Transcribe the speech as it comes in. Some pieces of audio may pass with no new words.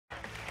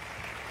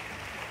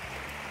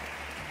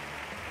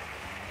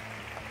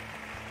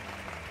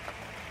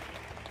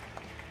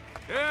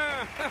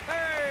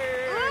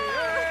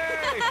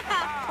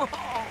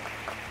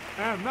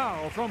And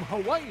now from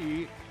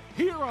Hawaii,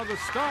 here are the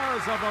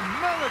stars of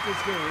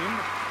America's Game,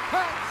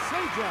 Pat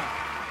Sajak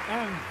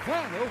and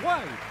Vanna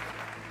White.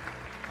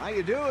 How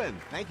you doing?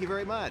 Thank you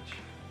very much.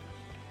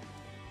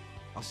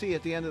 I'll see you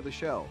at the end of the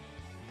show.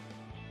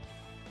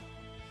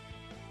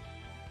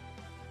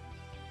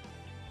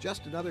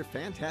 Just another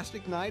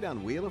fantastic night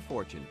on Wheel of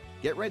Fortune.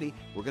 Get ready,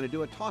 we're going to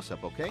do a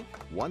toss-up, okay?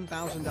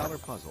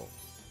 $1,000 puzzle.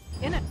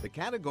 In it. The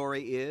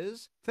category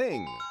is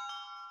Thing.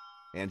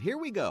 And here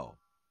we go.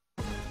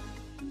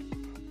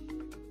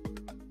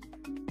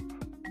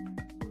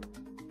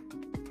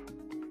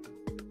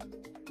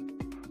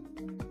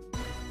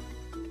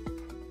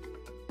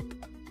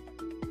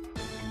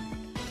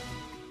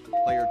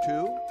 Player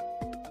 2.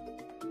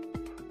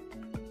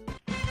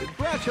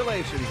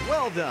 Congratulations,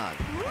 well done.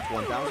 That's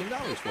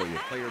 $1,000 for you,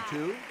 Player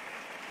 2.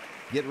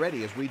 Get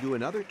ready as we do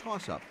another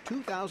toss-up,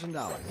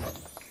 $2,000.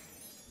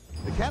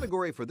 The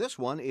category for this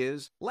one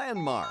is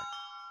Landmark.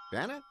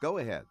 Vanna, go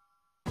ahead.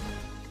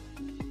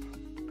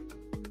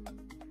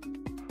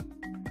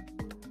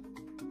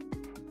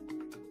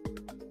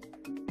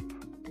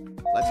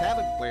 Let's have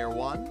it, Player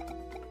 1.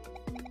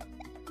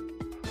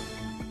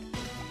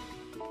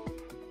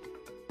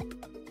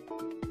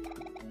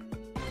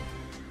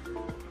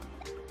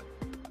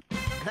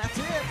 That's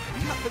it.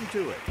 Nothing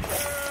to it.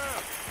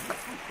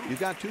 You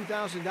got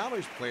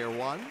 $2,000, Player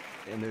 1,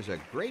 and there's a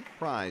great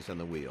prize on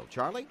the wheel.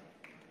 Charlie?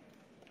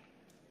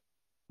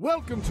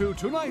 Welcome to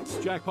tonight's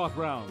jackpot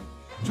round.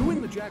 To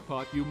win the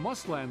jackpot, you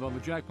must land on the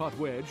jackpot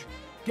wedge,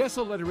 guess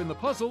a letter in the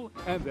puzzle,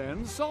 and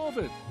then solve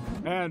it.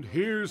 And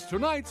here's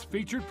tonight's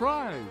featured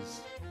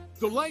prize.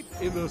 Delight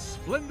in the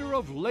splendor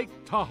of Lake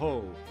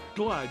Tahoe.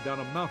 Glide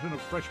down a mountain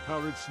of fresh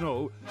powdered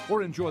snow,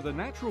 or enjoy the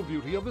natural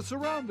beauty of the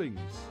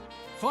surroundings.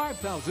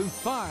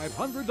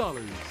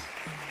 $5,500.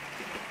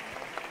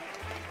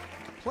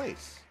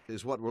 Place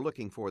is what we're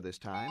looking for this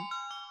time.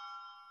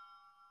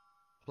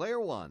 Player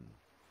 1,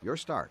 your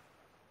start.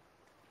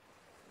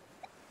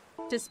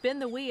 To spin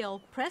the wheel,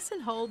 press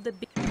and hold the...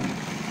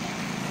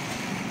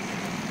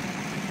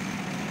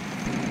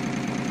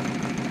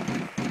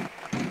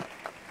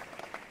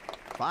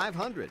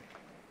 500.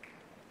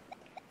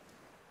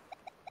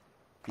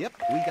 Yep,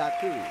 we got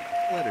 2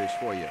 letters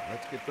for you.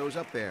 Let's get those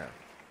up there.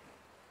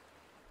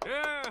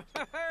 Yeah,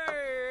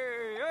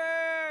 hey,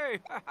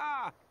 ha,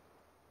 ha.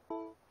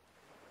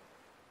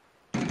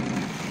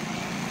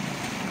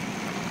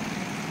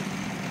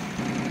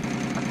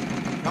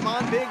 Come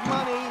on, big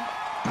money.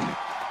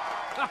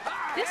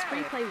 This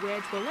free play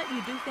wedge will let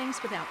you do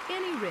things without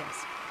any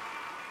risk.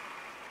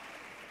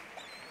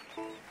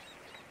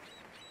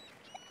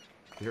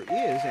 There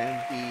is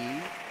an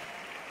E.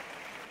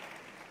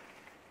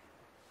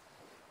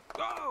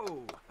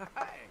 Oh,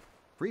 hey.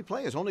 Free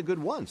play is only good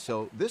once,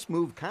 so this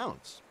move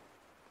counts.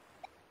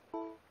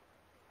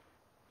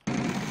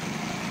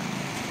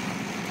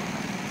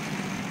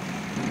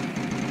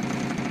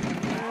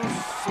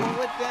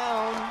 Slow it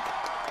down.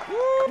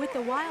 With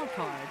the wild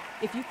card,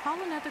 if you call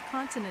another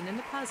consonant in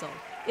the puzzle,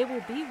 it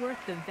will be worth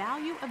the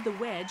value of the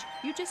wedge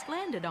you just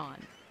landed on.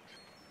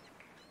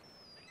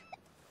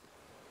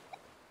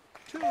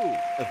 2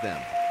 of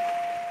them.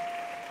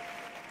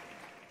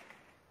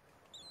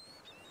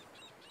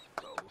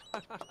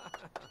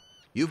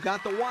 You've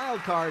got the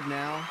wild card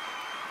now.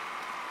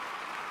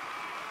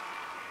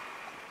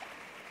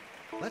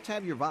 Let's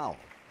have your vowel.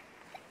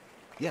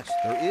 Yes,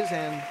 there is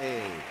an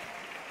A.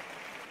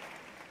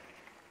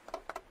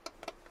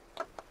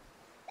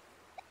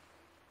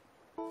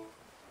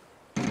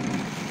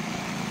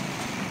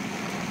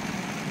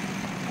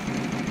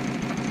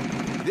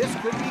 This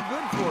could be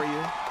good for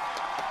you.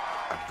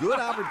 Good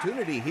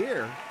opportunity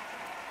here.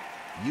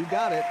 You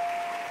got it.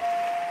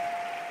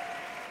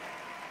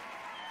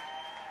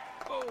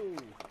 Oh,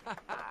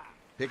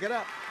 Pick it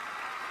up.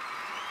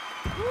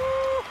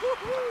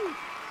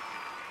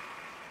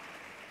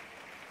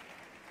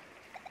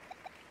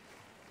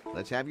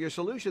 Let's have your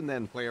solution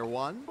then, Player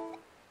 1.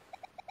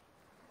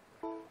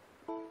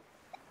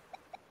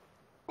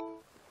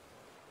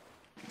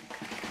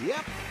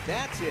 Yep,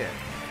 that's it.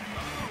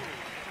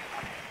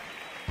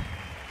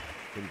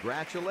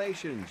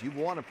 Congratulations, you've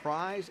won a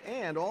prize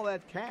and all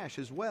that cash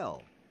as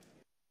well.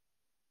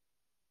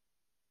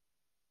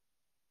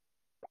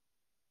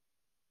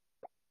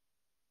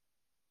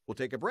 We'll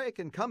take a break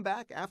and come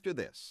back after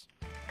this.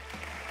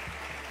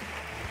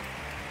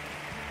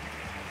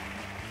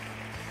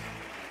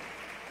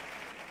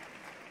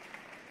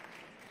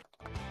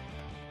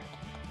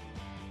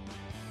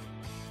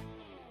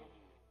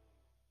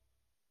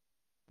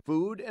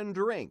 Food and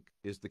drink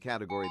is the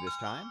category this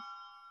time.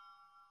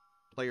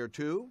 Player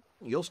 2,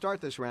 you'll start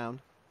this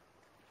round.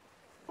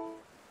 Ooh,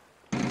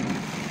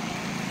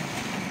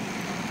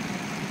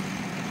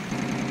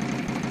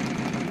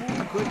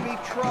 could be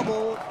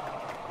trouble.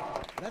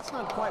 That's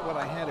not quite what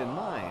I had in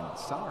mind.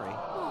 Sorry.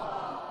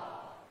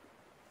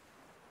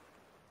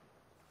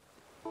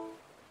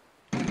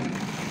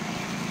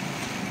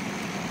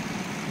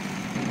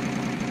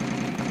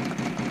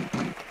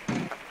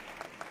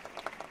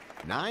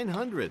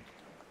 900.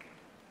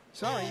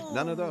 Sorry,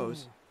 none of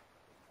those.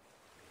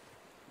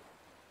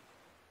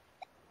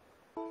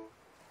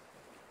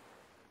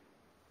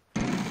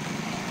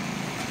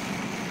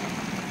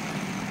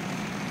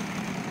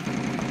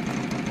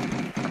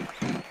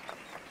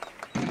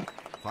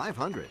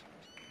 $500.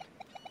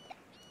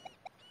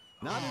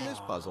 Not in this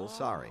puzzle,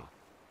 sorry.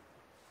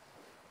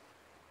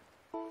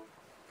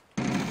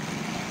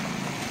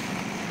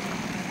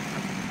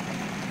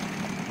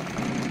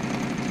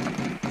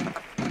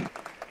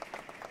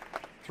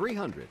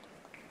 $300.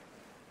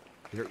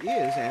 There is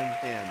an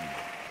end.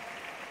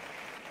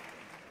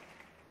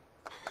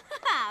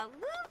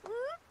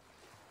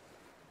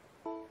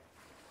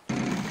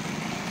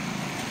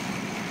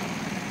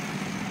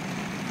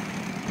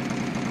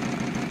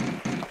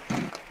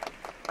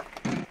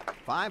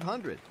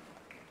 $500.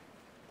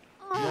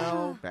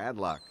 No, bad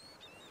luck.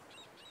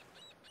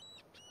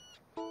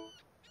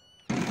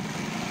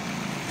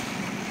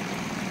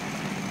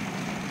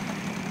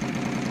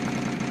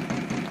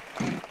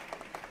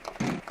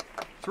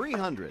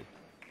 $300.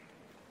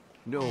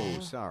 No,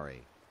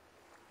 sorry.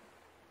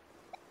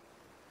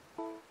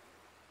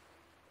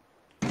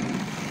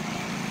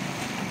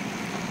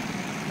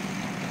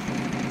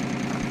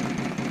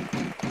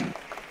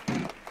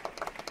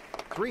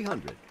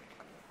 $300.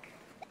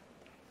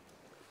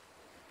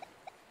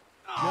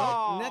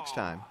 No, next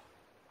time.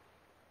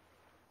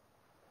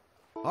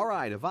 All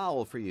right, a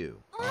vowel for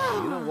you.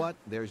 You know what?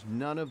 There's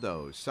none of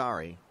those.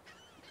 Sorry.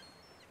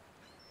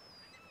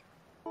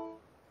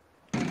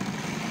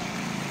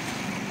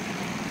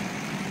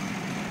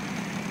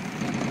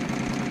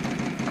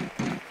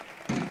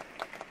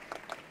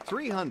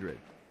 $300.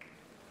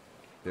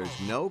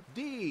 There's no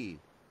D.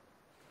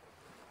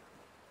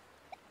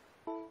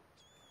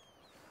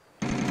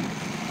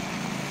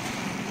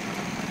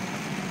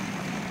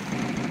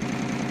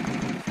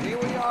 Here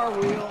we are,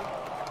 Wheel.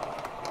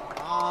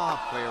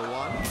 Ah, player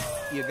one,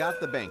 you got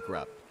the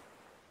bankrupt.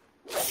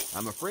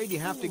 I'm afraid you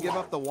have to give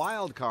up the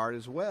wild card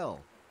as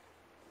well.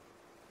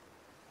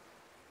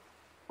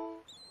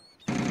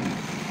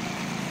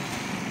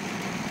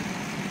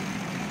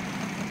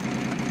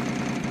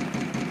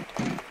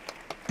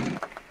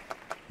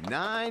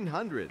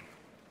 $900.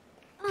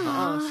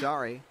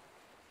 Sorry.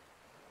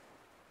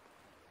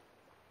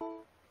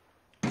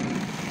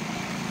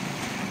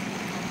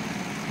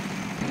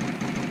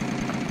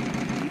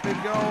 Keep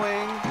it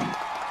going.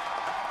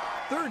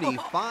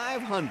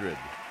 $3,500.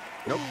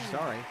 Nope,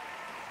 sorry.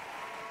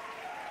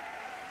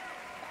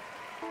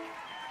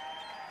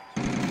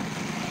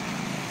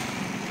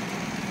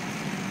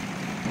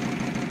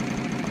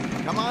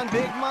 Come on,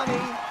 big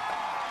money.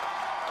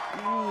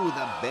 Ooh,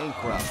 the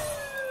bankrupt.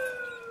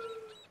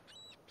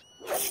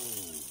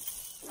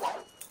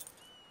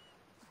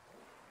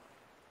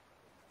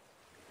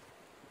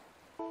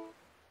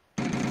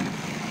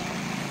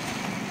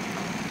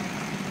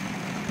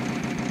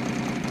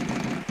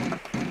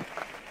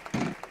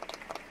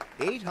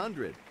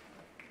 $800.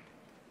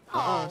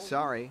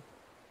 Sorry.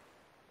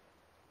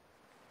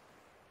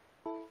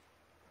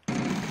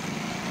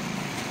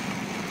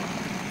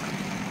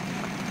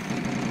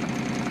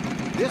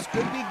 This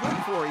could be good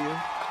for you.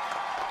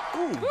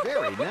 Ooh,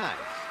 very nice.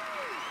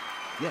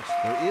 Yes,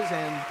 there is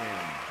an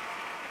end.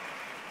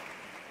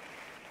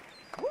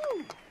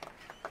 Woo!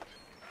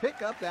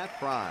 Pick up that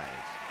prize.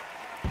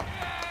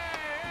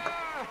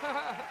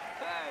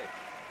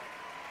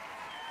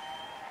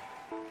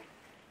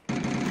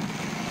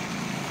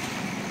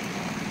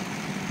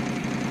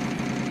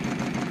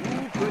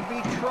 Could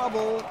be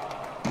trouble.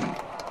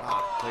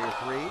 Ah, player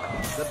three,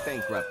 the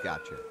bankrupt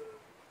got you.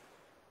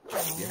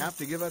 You have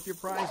to give up your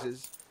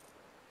prizes.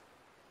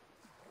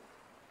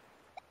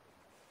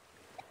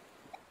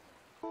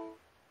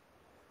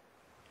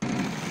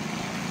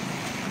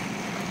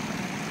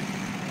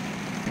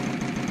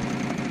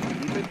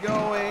 Keep it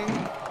going.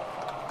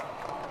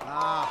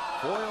 Ah,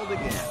 foiled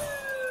again.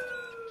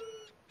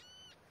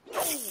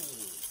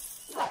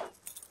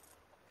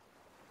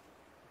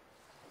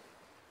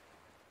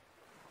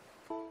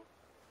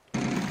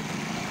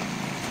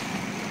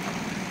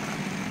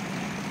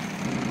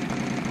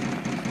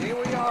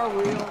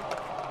 Wheel.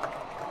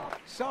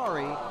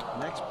 Sorry,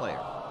 next player.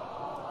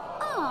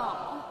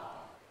 Oh.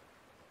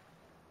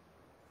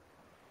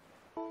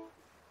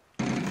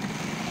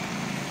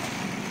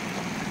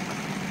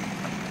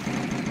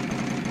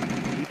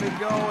 Keep it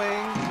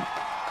going.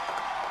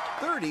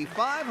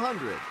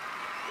 $3,500.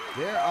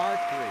 There are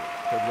three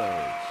of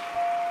those.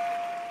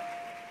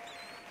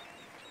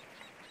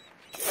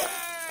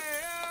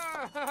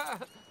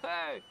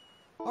 Hey!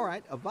 All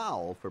right, a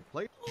vowel for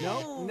player.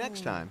 No,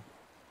 next time.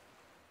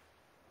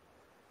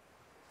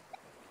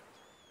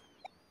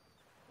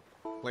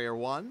 Player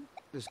one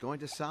is going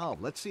to solve.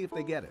 Let's see if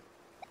they get it.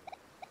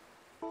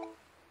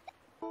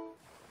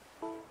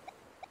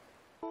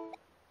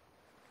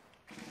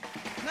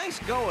 Nice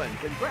going.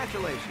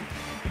 Congratulations.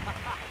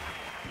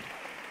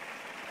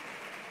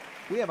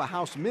 We have a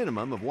house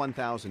minimum of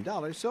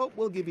 $1,000, so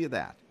we'll give you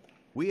that.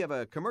 We have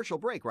a commercial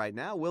break right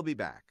now. We'll be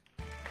back.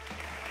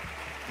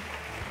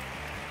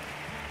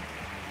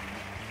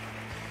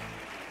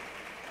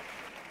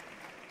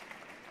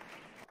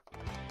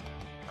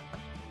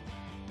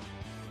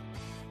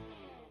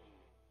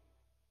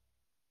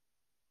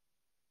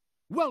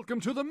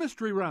 Welcome to the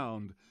mystery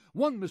round.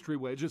 One mystery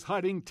wedge is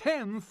hiding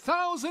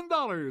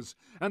 $10,000,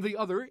 and the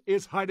other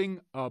is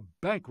hiding a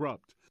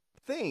bankrupt.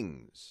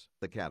 Things,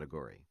 the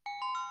category.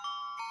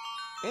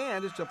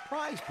 And it's a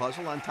prize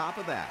puzzle on top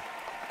of that.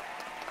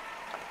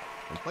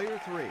 And player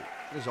 3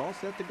 is all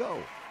set to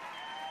go.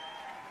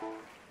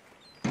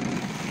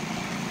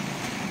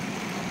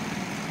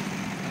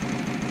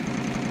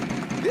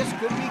 This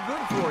could be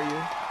good for you.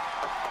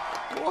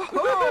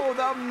 Whoa,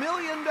 the $1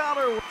 million.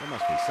 There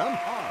must be some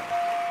hard.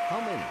 How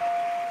many?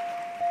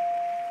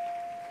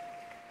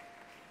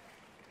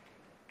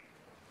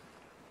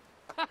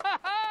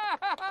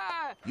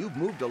 You've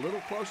moved a little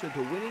closer to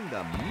winning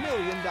the $1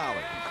 million.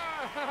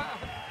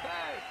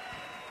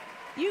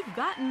 You've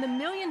gotten the $1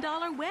 million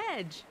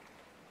wedge.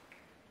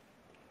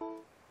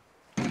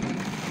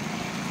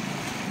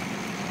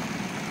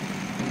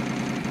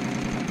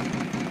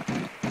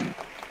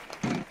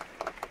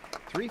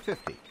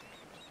 $350.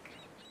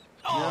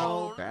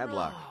 No, bad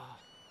luck.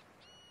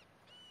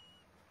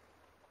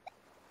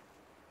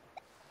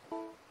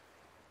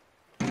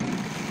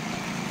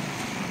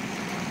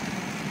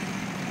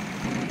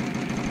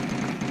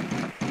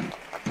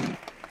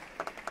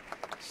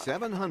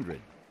 $700.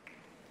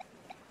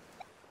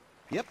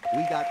 Yep,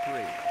 we got 3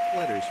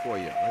 letters for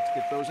you. Let's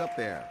get those up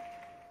there.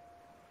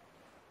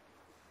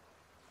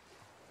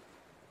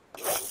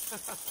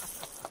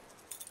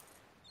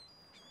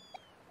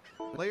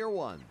 Player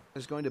 1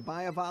 is going to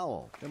buy a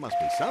vowel. There must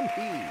be some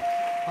P's.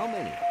 How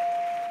many?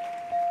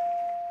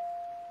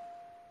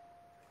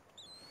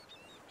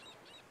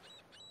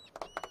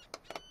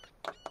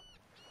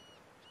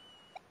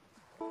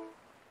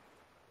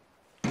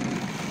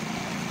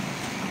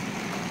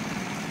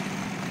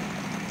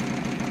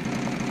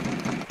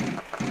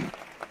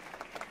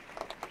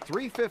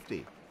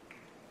 $350.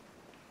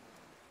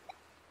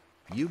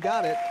 You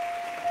got it.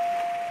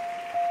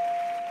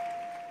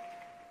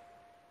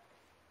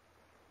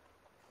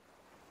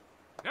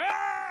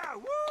 Yeah!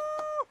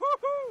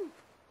 Woo-hoo-hoo!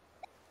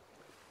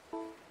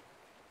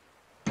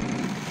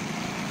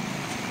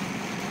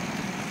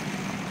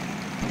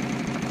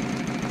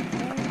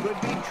 Could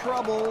be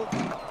trouble.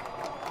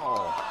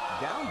 Oh,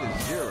 down to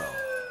 0.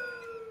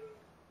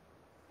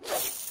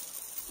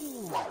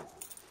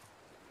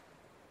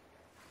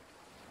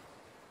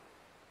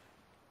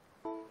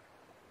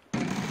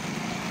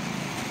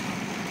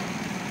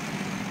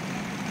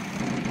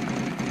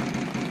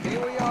 Here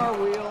we are,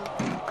 Wheel.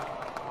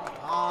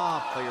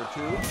 Ah, player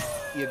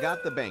 2, you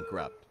got the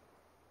bankrupt.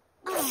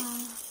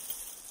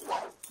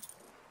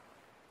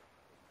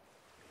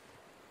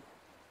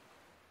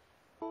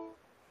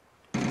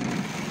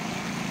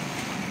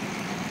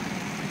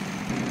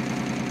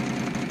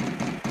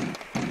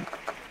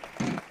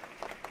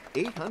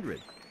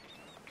 $800.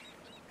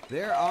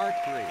 There are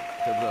 3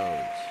 of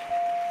those.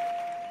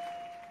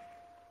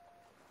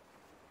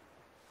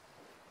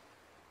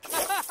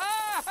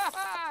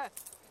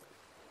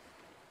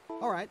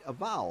 All right, a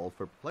vowel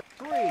for 3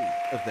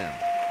 of them.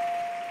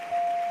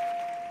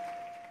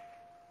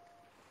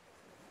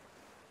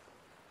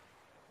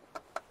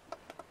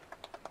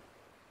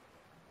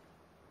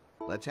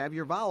 Let's have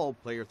your vowel,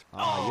 player 3.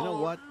 Oh, you know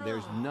what?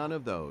 There's none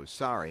of those.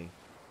 Sorry.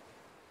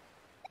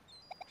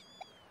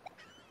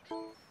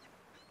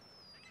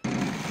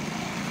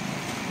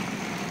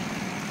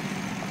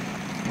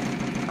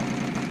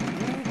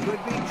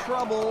 Could be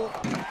trouble.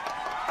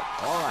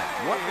 All right,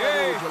 what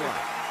letter would you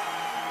like?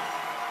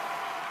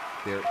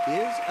 There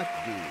is a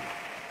D.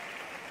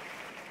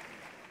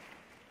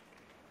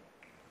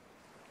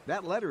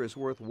 That letter is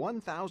worth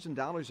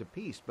 $1,000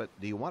 apiece, but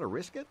do you want to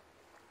risk it?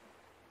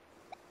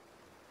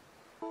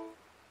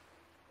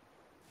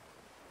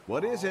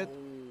 What is it?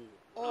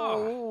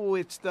 Oh,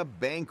 it's the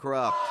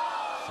bankrupt.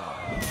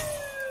 Sorry.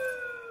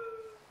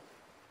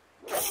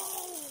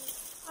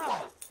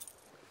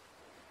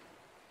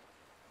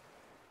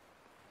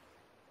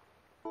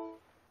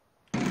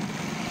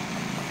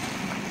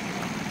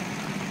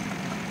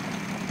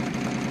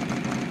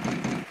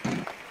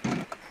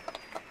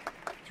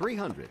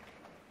 $300.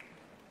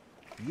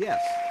 Yes.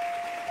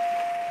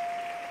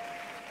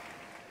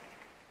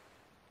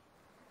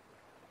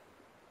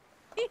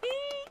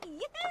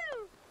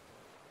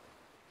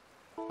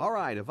 All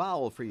right, a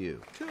vowel for you.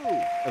 2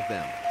 of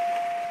them.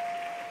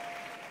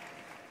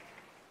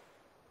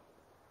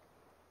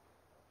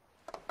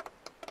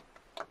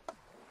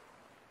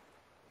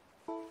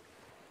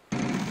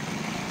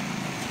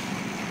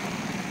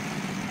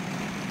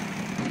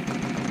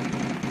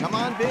 Come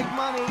on, big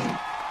money.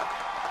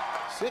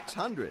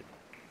 $600.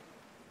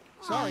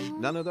 Sorry,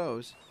 none of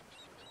those.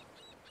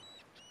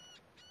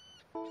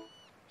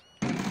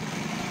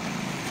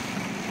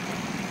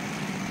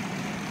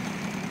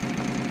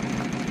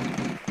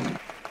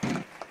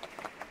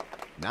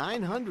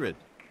 $900.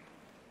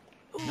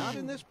 Not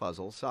in this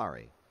puzzle,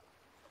 sorry.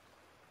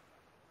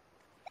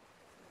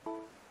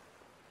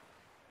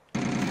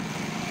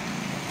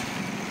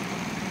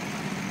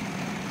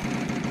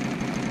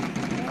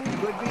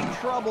 Could be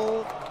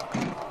trouble.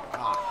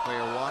 Ah,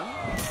 player 1,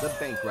 the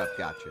bankrupt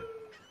got you.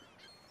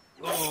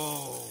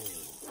 Oh.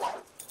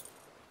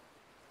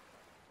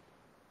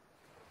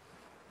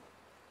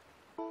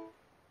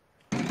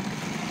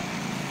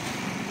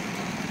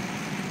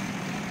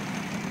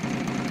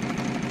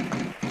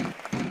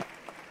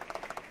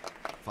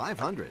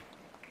 500.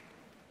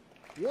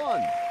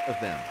 One of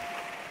them.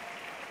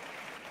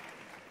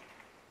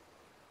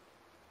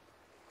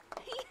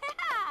 Yeah!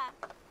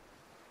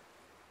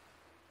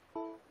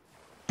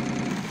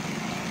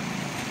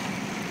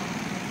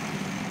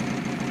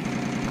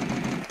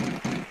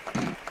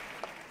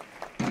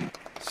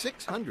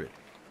 600.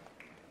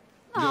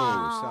 Aw.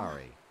 No,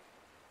 sorry.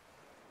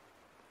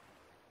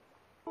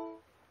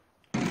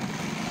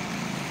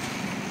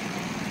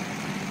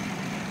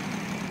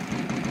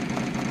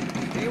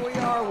 Here we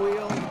are,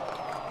 Wheel.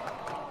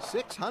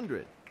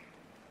 600.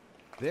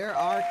 There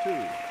are 2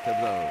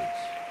 of those.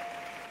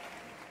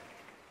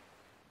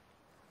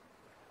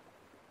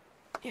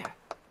 Yeah.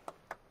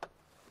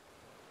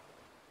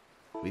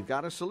 We've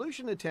got a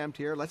solution attempt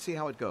here. Let's see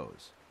how it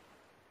goes.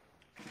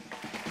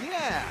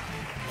 Yeah!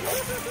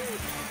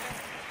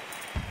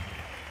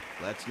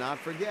 Let's not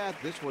forget,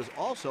 this was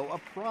also a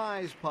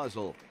prize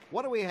puzzle.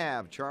 What do we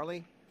have,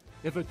 Charlie?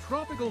 If a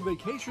tropical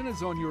vacation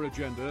is on your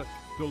agenda,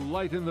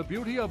 delight in the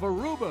beauty of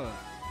Aruba.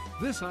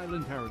 This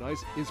island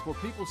paradise is for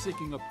people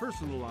seeking a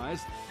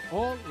personalized,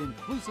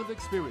 all-inclusive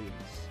experience.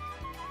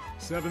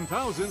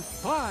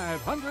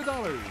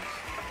 $7,500.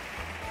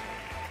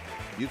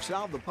 You've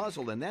solved the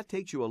puzzle, and that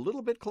takes you a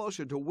little bit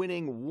closer to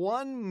winning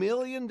 $1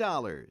 million.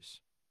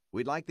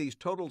 We'd like these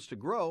totals to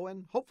grow,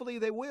 and hopefully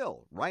they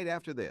will, right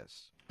after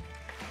this.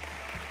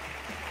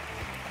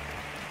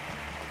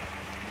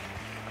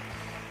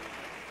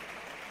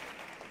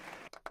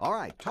 All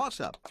right,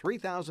 toss-up,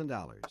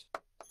 $3,000.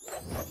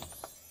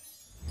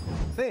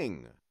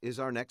 Thing is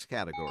our next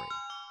category.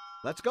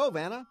 Let's go,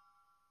 Vanna.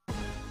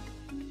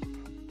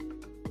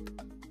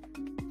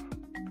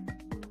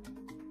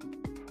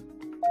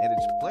 And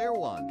it's player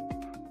 1.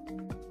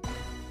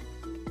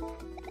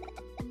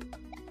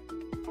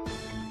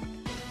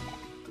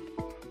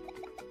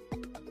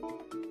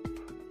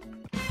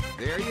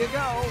 There you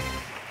go.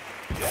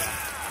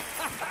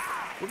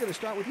 We're going to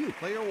start with you,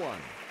 player 1,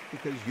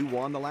 because you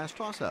won the last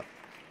toss-up.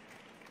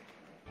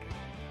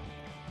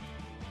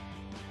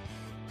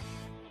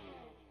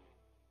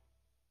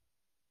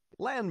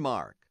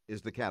 Landmark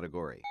is the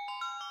category.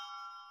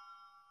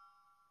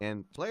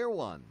 And player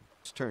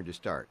 1's turn to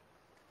start.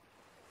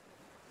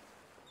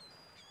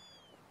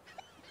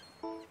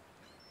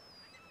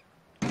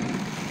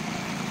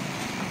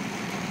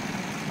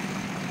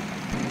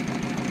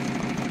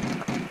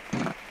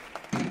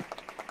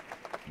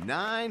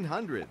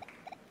 $900.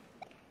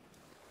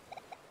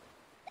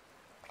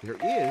 There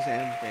is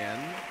an N.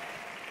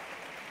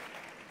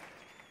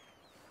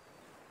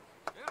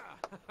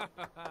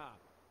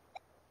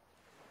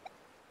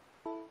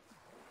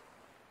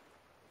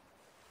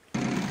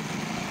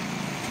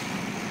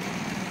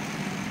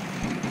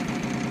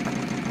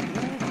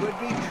 Could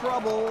be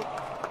trouble.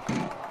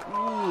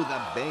 Ooh, the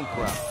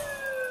bankrupt.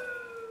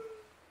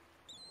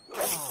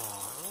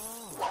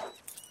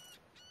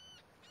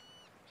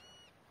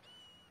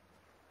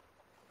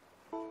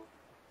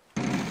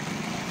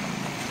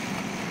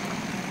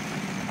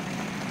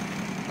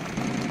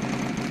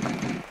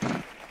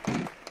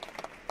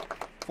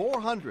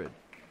 $400.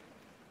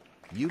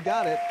 You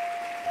got it.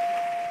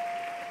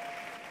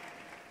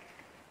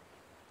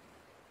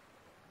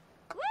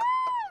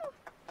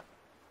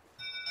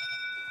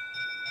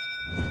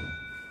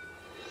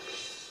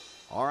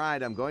 All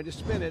right, I'm going to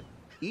spin it.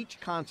 Each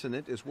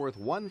consonant is worth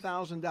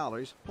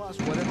 $1,000 plus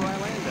whatever I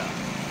land on.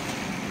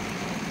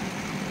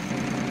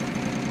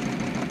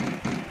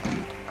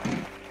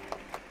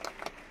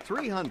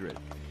 $300.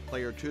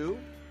 Player 2,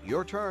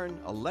 your turn.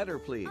 A letter,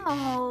 please.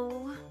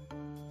 Oh.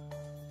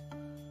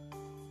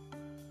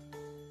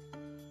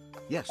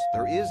 Yes,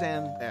 there is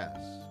an S.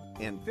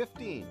 And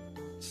 15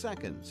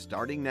 seconds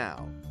starting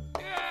now.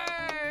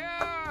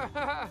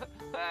 Yeah!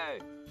 Hey!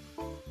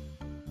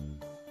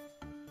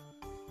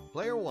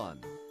 Player 1.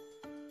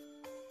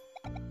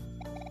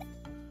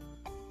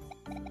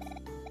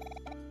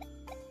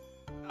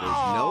 There's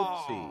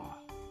no C.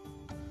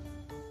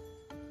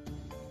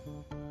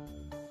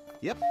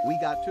 Yep, we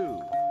got 2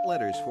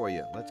 letters for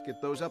you. Let's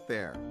get those up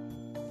there.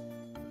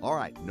 All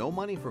right, no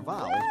money for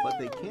vowels, but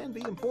they can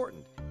be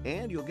important.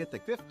 And you'll get the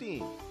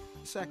 15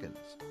 seconds.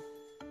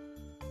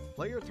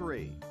 Player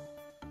 3.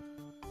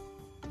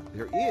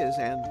 There is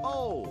an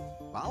O.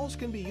 Vowels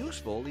can be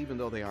useful even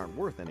though they aren't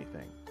worth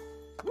anything.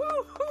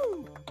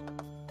 Woohoo!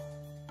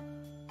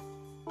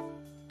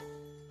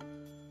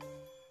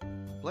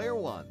 Player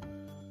 1.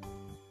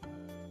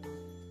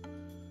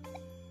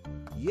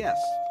 Yes.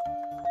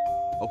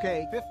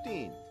 Okay,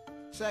 15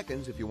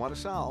 seconds if you want to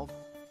solve.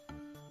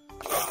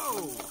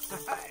 Oh!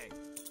 Hey!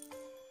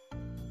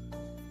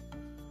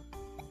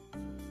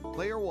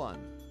 Player 1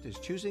 is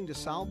choosing to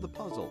solve the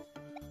puzzle.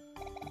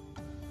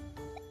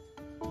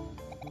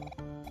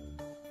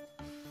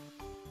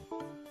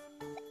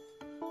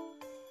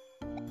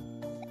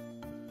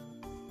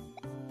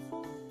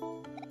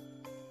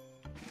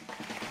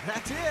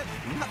 That's it.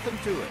 Nothing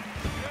to it.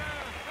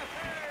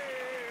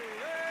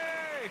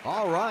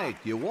 All right,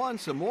 you won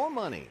some more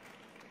money.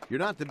 You're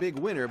not the big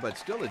winner, but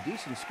still a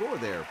decent score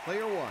there.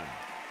 Player 1.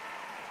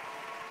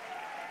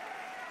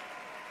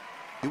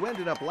 You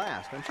ended up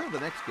last. I'm sure the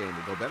next game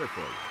will go better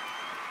for you.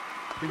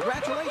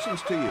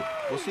 Congratulations to you.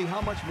 We'll see how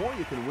much more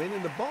you can win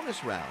in the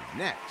bonus round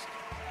next.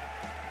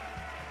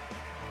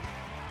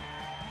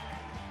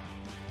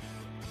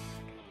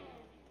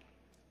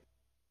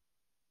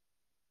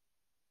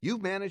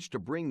 You've managed to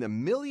bring the $1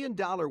 million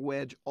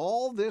wedge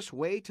all this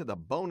way to the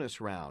bonus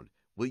round.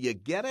 Will you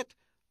get it?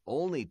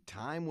 Only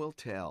time will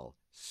tell.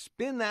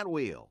 Spin that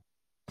wheel.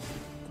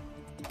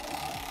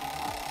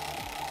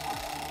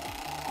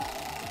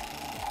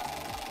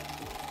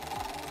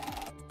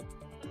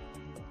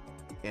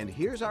 And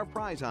here's our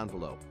prize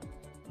envelope.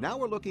 Now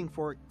we're looking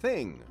for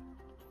thing.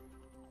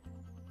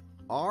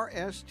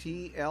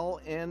 R-S-T-L-N-E.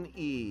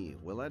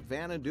 We'll let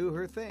Vanna do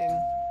her thing.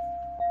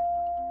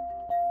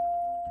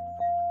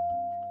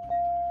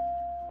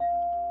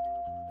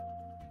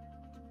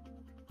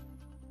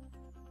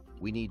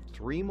 We need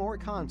 3 more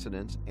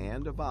consonants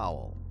and a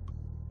vowel.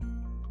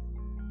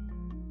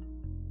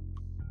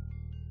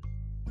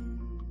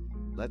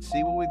 Let's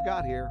see what we've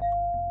got here.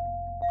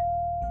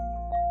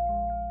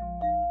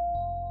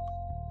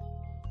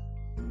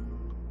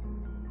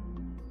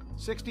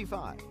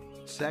 $65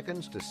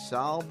 seconds to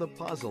solve the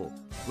puzzle.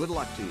 Good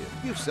luck to you.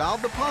 You've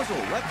solved the puzzle.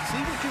 Let's see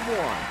what you've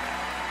won.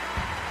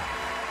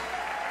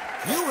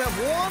 You have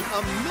won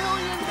 $1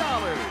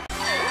 million.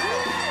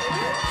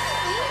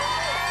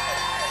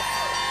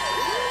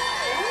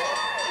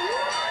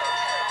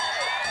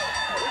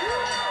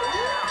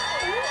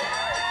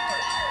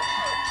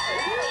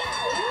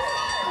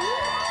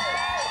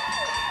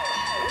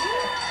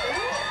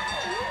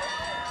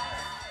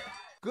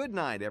 Good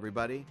night,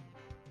 everybody.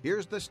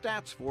 Here's the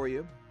stats for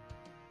you.